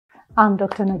I'm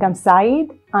Dr. Nagam Saeed.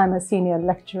 I'm a senior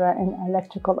lecturer in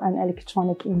electrical and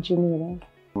electronic engineering.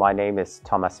 My name is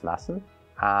Thomas Masson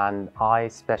and I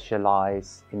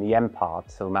specialize in the M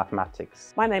part, so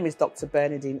mathematics. My name is Dr.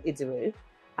 Bernardine Idiru.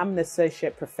 I'm an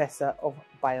Associate Professor of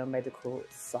Biomedical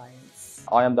Science.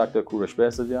 I am Dr. Kourosh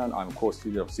Behzadian. I'm a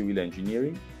co-student of Civil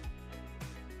Engineering.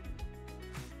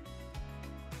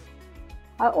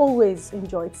 I always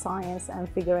enjoyed science and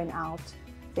figuring out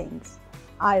things.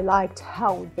 I liked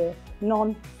how the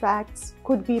non-facts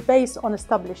could be based on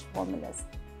established formulas.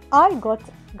 I got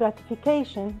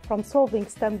gratification from solving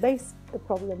STEM-based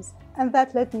problems, and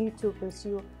that led me to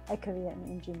pursue a career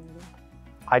in engineering.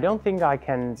 I don't think I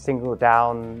can single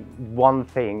down one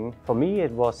thing. For me,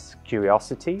 it was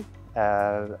curiosity,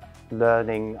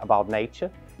 learning about nature.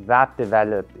 That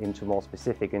developed into more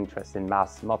specific interest in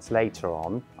maths much later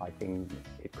on. I think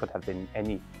it could have been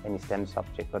any STEM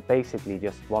subject, but basically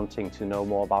just wanting to know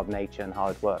more about nature and how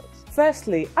it works.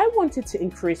 Firstly, I wanted to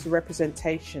increase the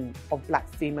representation of Black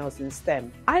females in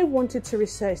STEM. I wanted to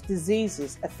research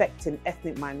diseases affecting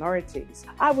ethnic minorities.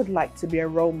 I would like to be a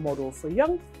role model for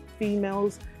young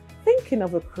females thinking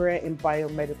of a career in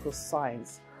biomedical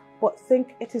science, but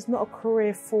think it is not a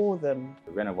career for them.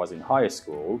 When I was in high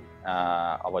school,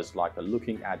 I was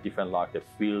looking at different the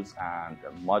fields and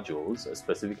modules,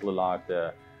 specifically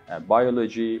the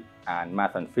biology and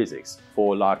math and physics.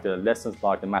 For the lessons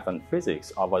the math and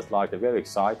physics, I was very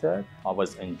excited. I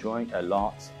was enjoying a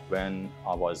lot when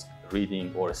I was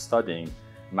reading or studying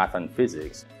math and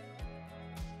physics.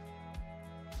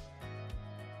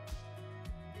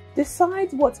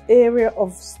 Decide what area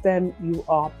of STEM you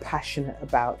are passionate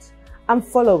about and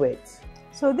follow it.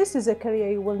 So this is a career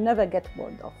you will never get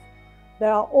bored of.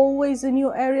 There are always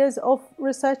new areas of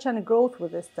research and growth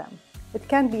with STEM. It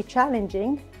can be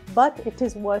challenging, but it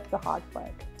is worth the hard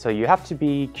work. So you have to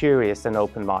be curious and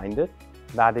open-minded.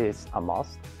 That is a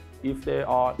must. If they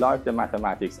are the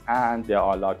mathematics and they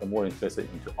are more interested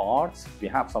into arts, we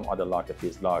have some other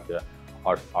fields the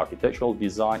architectural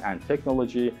design and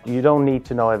technology. You don't need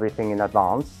to know everything in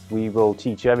advance. We will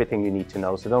teach you everything you need to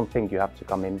know, so don't think you have to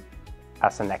come in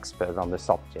as an expert on the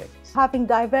subject. Having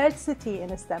diversity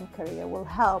in a STEM career will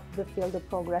help the field to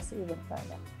progress even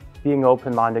further. Being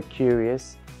open-minded,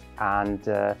 curious, and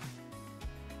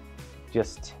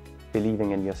just believing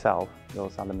in yourself,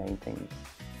 those are the main things.